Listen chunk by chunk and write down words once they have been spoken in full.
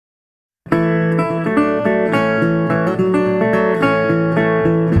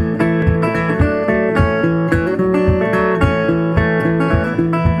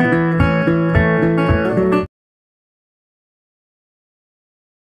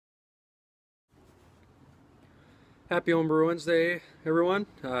Happy Homebrew Wednesday, everyone.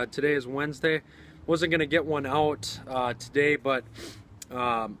 Today is Wednesday. Wasn't going to get one out today, but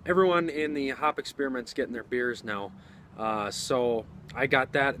everyone in the hop experiment's getting their beers now. So I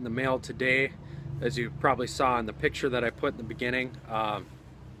got that in the mail today, as you probably saw in the picture that I put in the beginning.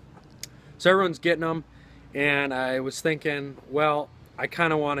 So everyone's getting them, and I was thinking, well, I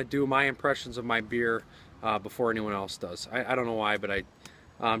kind of want to do my impressions of my beer before anyone else does. I don't know why, but I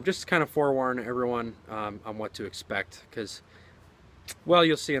just kind of forewarn everyone on what to expect, because, well,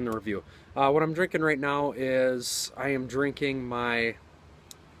 you'll see in the review. What I'm drinking right now is I am drinking my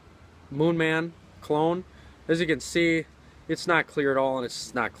Moonman clone. As you can see, it's not clear at all, and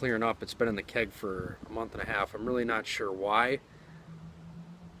it's not clearing up. It's been in the keg for a month and a half. I'm really not sure why.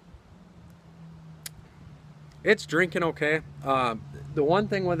 It's drinking okay. The one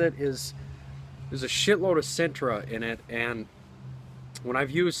thing with it is there's a shitload of Citra in it, and when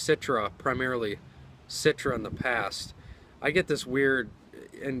I've used Citra, primarily Citra in the past, I get this weird,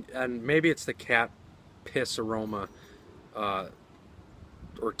 and maybe it's the cat piss aroma or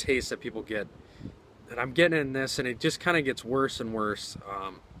taste that people get, and I'm getting in this, and it just kind of gets worse and worse.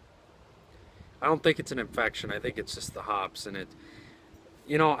 I don't think it's an infection. I think it's just the hops, and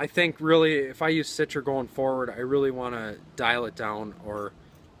you know, I think really if I use Citra going forward, I really want to dial it down or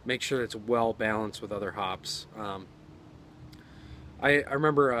make sure it's well balanced with other hops. I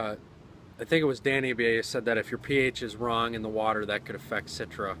remember, I think it was Danny B. said that if your pH is wrong in the water, that could affect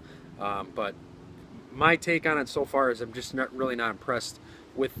Citra. But my take on it so far is I'm just really not impressed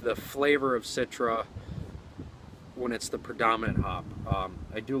with the flavor of Citra when it's the predominant hop.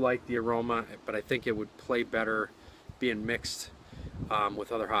 I do like the aroma, but I think it would play better being mixed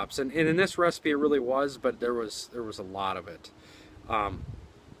with other hops. And in this recipe, it really was, but there was a lot of it. So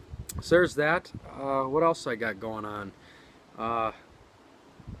there's that. What else I got going on?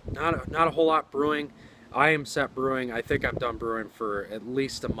 Not a whole lot brewing. I am set brewing. I think I'm done brewing for at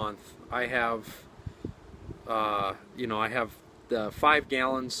least a month. I have, you know, I have the 5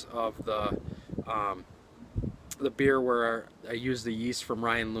 gallons of the beer where I use the yeast from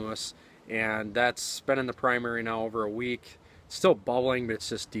Ryan Lewis, and that's been in the primary now over a week. It's still bubbling, but it's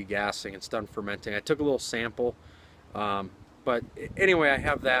just degassing. It's done fermenting. I took a little sample, but anyway, I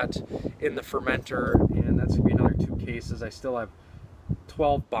have that in the fermenter, and that's gonna be another 2 cases. I still have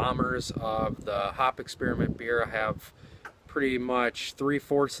 12 bombers of the hop experiment beer. I have pretty much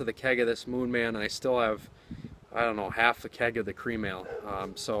 3/4 of the keg of this Moonman, and I still have, I don't know, half the keg of the cream ale.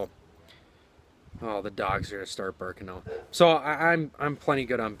 So, oh, the dogs are gonna start barking now. So I'm plenty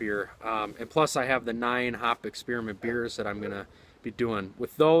good on beer, and plus I have the 9 hop experiment beers that I'm gonna be doing.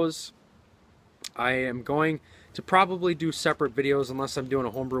 With those, I am going to probably do separate videos unless I'm doing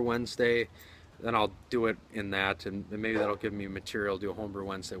a Homebrew Wednesday. Then I'll do it in that, and maybe that'll give me material to do a Homebrew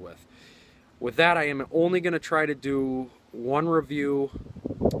Wednesday with. With that, I am only going to try to do 1 review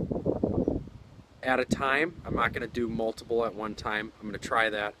at a time. I'm not going to do multiple at one time. I'm going to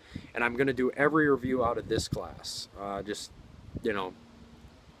try that, and I'm going to do every review out of this glass. Just, you know,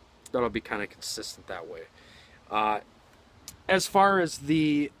 that'll be kind of consistent that way. As far as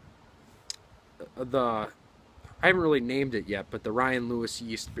the I haven't really named it yet, but the Ryan Lewis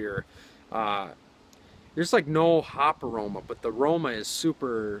yeast beer, there's like no hop aroma, but the aroma is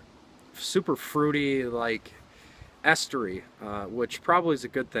super fruity, like estery, which probably is a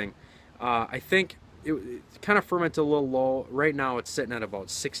good thing. I think it kind of fermented a little low. Right now it's sitting at about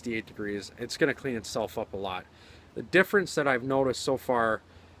 68 degrees. It's going to clean itself up a lot. The difference that I've noticed so far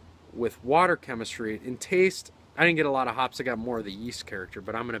with water chemistry, in taste, I didn't get a lot of hops. I got more of the yeast character,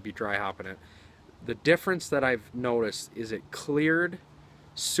 but I'm going to be dry hopping it. The difference that I've noticed is it cleared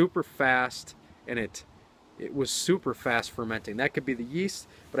super fast, and it was super fast fermenting. That could be the yeast,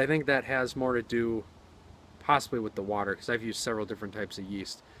 but I think that has more to do possibly with the water, because I've used several different types of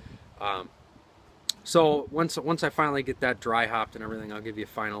yeast. So once I finally get that dry hopped and everything, I'll give you a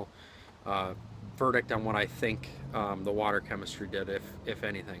final verdict on what I think the water chemistry did, if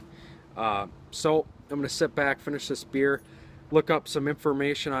anything. So I'm going to sit back, finish this beer, look up some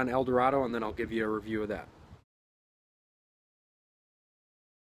information on Dorado, and then I'll give you a review of that.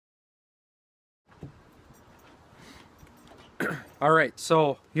 Alright,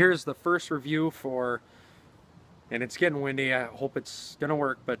 so here's the first review for, and it's getting windy, I hope it's gonna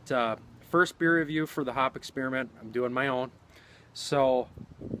work, but first beer review for the hop experiment. I'm doing my own. So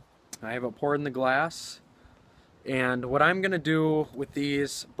I have it poured in the glass, and what I'm gonna do with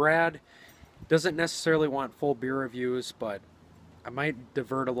these, Brad doesn't necessarily want full beer reviews, but I might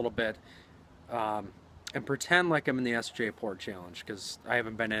divert a little bit and pretend like I'm in the SJ Pour Challenge, because I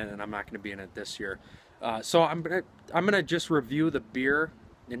haven't been in it and I'm not going to be in it this year. So I'm gonna just review the beer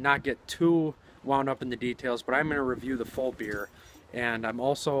and not get too wound up in the details, but I'm going to review the full beer, and I'm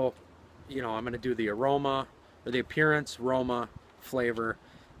also, you know, I'm going to do the aroma, or the appearance, aroma, flavor,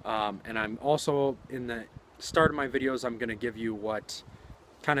 and I'm also, in the start of my videos, I'm going to give you what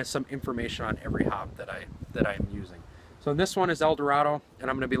kind of some information on every hop that I'm using. So this one is El Dorado, and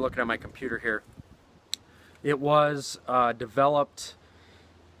I'm going to be looking at my computer here. It was developed,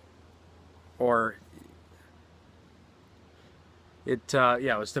 or it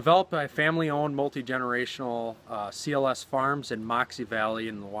was developed by family-owned, multi-generational CLS farms in Moxie Valley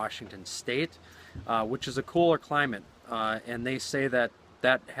in the Washington State, which is a cooler climate, and they say that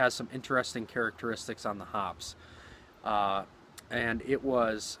that has some interesting characteristics on the hops. And it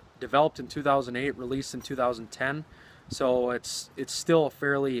was developed in 2008, released in 2010, so it's still a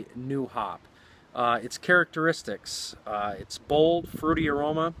fairly new hop. Its characteristics, it's bold, fruity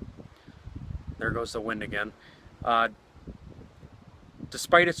aroma. There goes the wind again.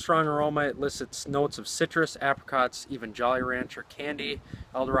 Despite its strong aroma, it elicits notes of citrus, apricots, even Jolly Rancher candy.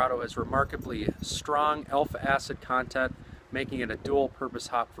 El Dorado has remarkably strong alpha acid content, making it a dual-purpose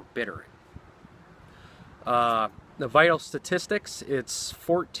hop for bittering. The vital statistics, it's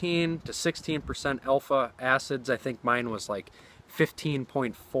 14 to 16% alpha acids. I think mine was like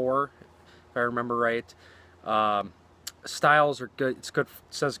 15.4, if I remember right. Styles are good. It's good. It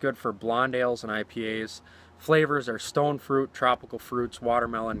says good for blonde ales and IPAs. Flavors are stone fruit, tropical fruits,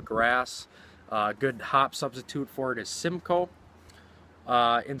 watermelon, grass. Good hop substitute for it is Simcoe.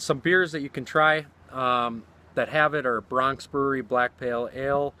 And some beers that you can try that have it are Bronx Brewery Black Pale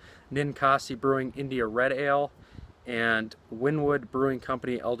Ale, Ninkasi Brewing India Red Ale, and Winwood Brewing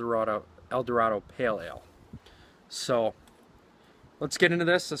Company El Dorado Pale Ale. So let's get into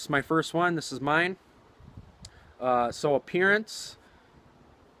this. This is my first one. This is mine. So appearance,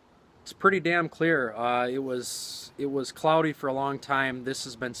 it's pretty damn clear. It was cloudy for a long time. This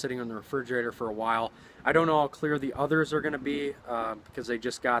has been sitting in the refrigerator for a while. I don't know how clear the others are going to be because they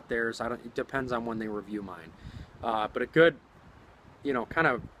just got theirs. It depends on when they review mine. But a good, you know, kind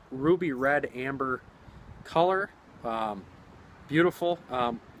of ruby red amber color. Beautiful.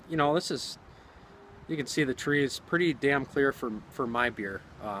 You know, this is, you can see the trees pretty damn clear for my beer,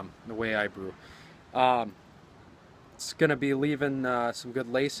 the way I brew. It's going to be leaving some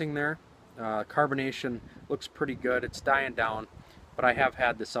good lacing there. Carbonation looks pretty good. It's dying down, but I have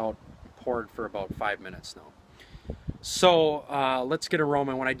had this out poured for about 5 minutes now. So let's get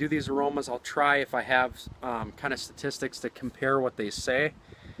aroma. When I do these aromas, I'll try if I have kind of statistics to compare what they say.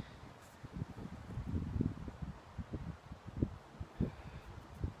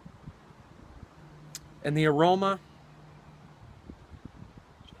 And the aroma,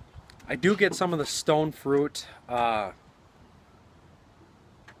 I do get some of the stone fruit,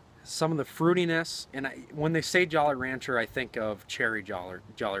 some of the fruitiness, and when they say Jolly Rancher, I think of cherry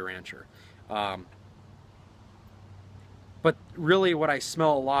Jolly Rancher. But really what I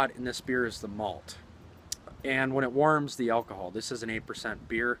smell a lot in this beer is the malt. And when it warms, the alcohol. This is an 8%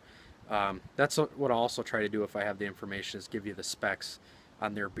 beer. That's what I'll also try to do if I have the information, is give you the specs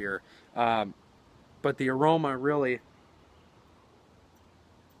on their beer. But the aroma really,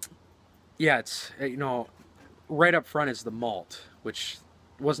 yeah, it's, you know, right up front is the malt, which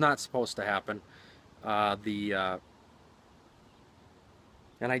was not supposed to happen. And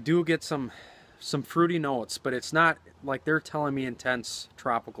I do get some fruity notes, but it's not like they're telling me intense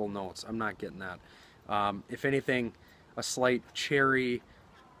tropical notes. I'm not getting that. If anything, a slight cherry,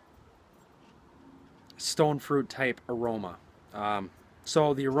 stone fruit type aroma.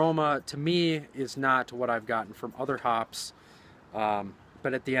 So the aroma to me is not what I've gotten from other hops,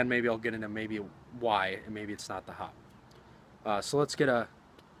 but at the end maybe I'll get into maybe why, and maybe it's not the hop. So let's get a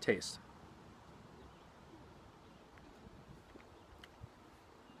taste.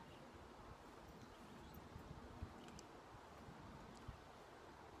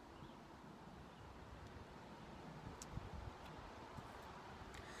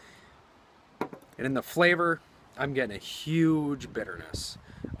 And in the flavor, I'm getting a huge bitterness.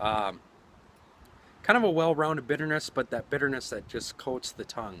 Kind of a well-rounded bitterness, but that bitterness that just coats the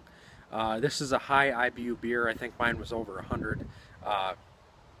tongue. This is a high IBU beer. I think mine was over 100.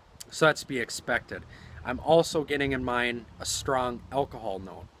 So that's to be expected. I'm also getting in mine a strong alcohol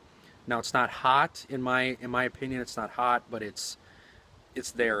note. Now it's not hot, in my opinion, it's not hot, but it's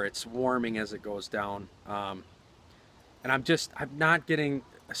there. It's warming as it goes down. And I'm not getting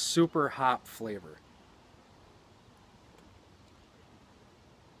a super hop flavor.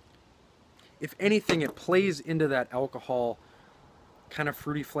 If anything, it plays into that alcohol kind of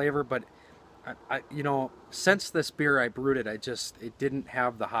fruity flavor, but you know, since this beer I brewed it, it didn't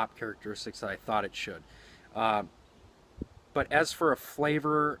have the hop characteristics that I thought it should. But as for a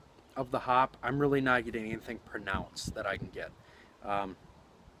flavor, of the hop, I'm really not getting anything pronounced that I can get. I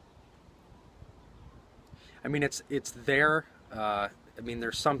mean, it's there. I mean,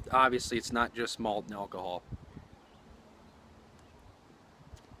 there's some, obviously it's not just malt and alcohol.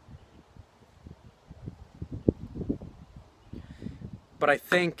 But I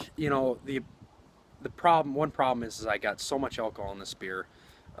think, you know, one problem is I got so much alcohol in this beer.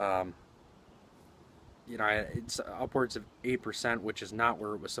 You know, it's upwards of 8%, which is not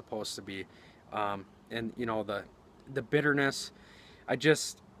where it was supposed to be. And you know, the bitterness, I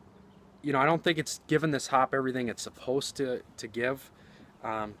just, you know, I don't think it's given this hop everything it's supposed to give.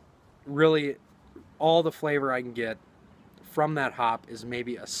 Really, all the flavor I can get from that hop is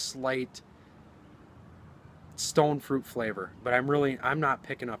maybe a slight stone fruit flavor, but I'm not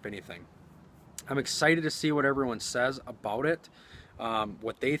picking up anything. I'm excited to see what everyone says about it,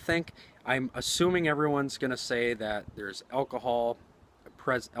 what they think. I'm assuming everyone's gonna say that there's alcohol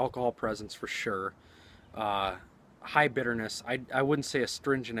presence for sure. High bitterness. I wouldn't say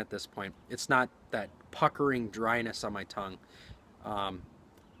astringent at this point. It's not that puckering dryness on my tongue,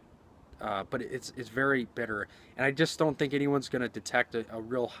 but it's very bitter, and I just don't think anyone's gonna detect a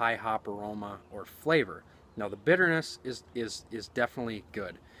real high hop aroma or flavor. Now the bitterness is definitely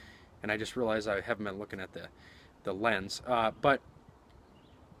good, and I just realized I haven't been looking at the lens. But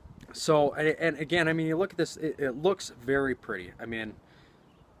so, and again, I mean, you look at this, it looks very pretty. I mean,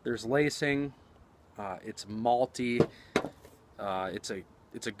 there's lacing, it's malty, it's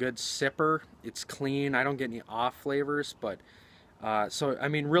a good sipper, it's clean. I don't get any off flavors, but so I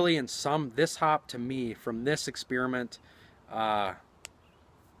mean, really, in sum, this hop to me from this experiment,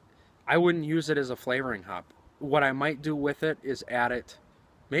 I wouldn't use it as a flavoring hop. What I might do with it is add it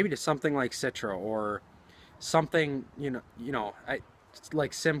maybe to something like Citra or something,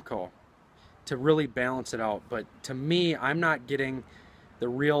 like Simcoe, to really balance it out. But to me, I'm not getting the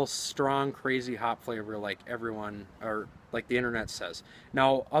real strong, crazy hop flavor like everyone, or like the internet says.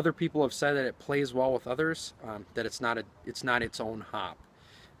 Now, other people have said that it plays well with others, that it's not its own hop,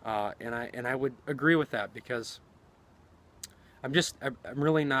 and I would agree with that, because I'm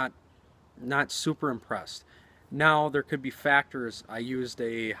really not super impressed. Now, there could be factors. I used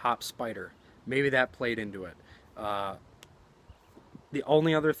a hop spider. Maybe that played into it. The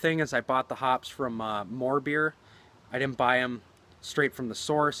only other thing is I bought the hops from More Beer. I didn't buy them straight from the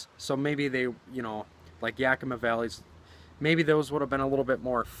source, so maybe they, like Yakima Valley's, maybe those would have been a little bit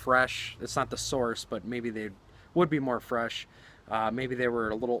more fresh. It's not the source, but maybe they would be more fresh. Maybe they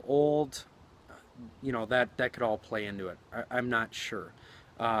were a little old. That could all play into it. I'm not sure.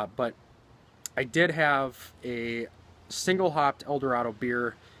 But I did have a single hopped El Dorado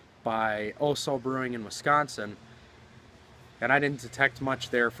beer by Oso Brewing in Wisconsin, and I didn't detect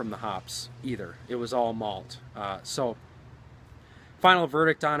much there from the hops either. It was all malt. So final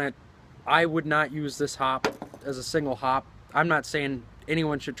verdict on it, I would not use this hop as a single hop. I'm not saying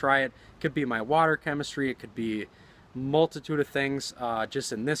anyone should try it. It could be my water chemistry, it could be multitude of things.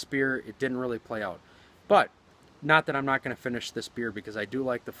 Just in this beer, it didn't really play out. But not that I'm not going to finish this beer, because I do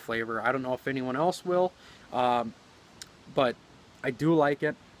like the flavor. I don't know if anyone else will, but I do like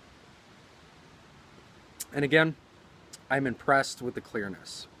it. And again, I'm impressed with the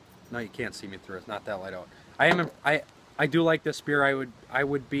clearness. No, you can't see me through. It's not that light out. I do like this beer. I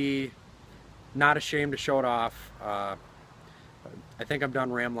would be not ashamed to show it off. I think I'm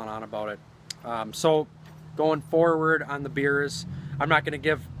done rambling on about it. So going forward on the beers, I'm not going to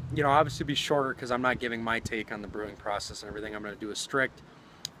give, obviously be shorter, because I'm not giving my take on the brewing process and everything. I'm going to do a strict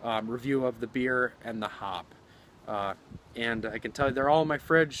review of the beer and the hop. And I can tell you they're all in my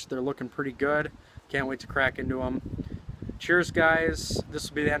fridge. They're looking pretty good. Can't wait to crack into them. Cheers, guys. This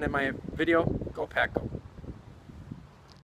will be the end of my video. Go Pack, go.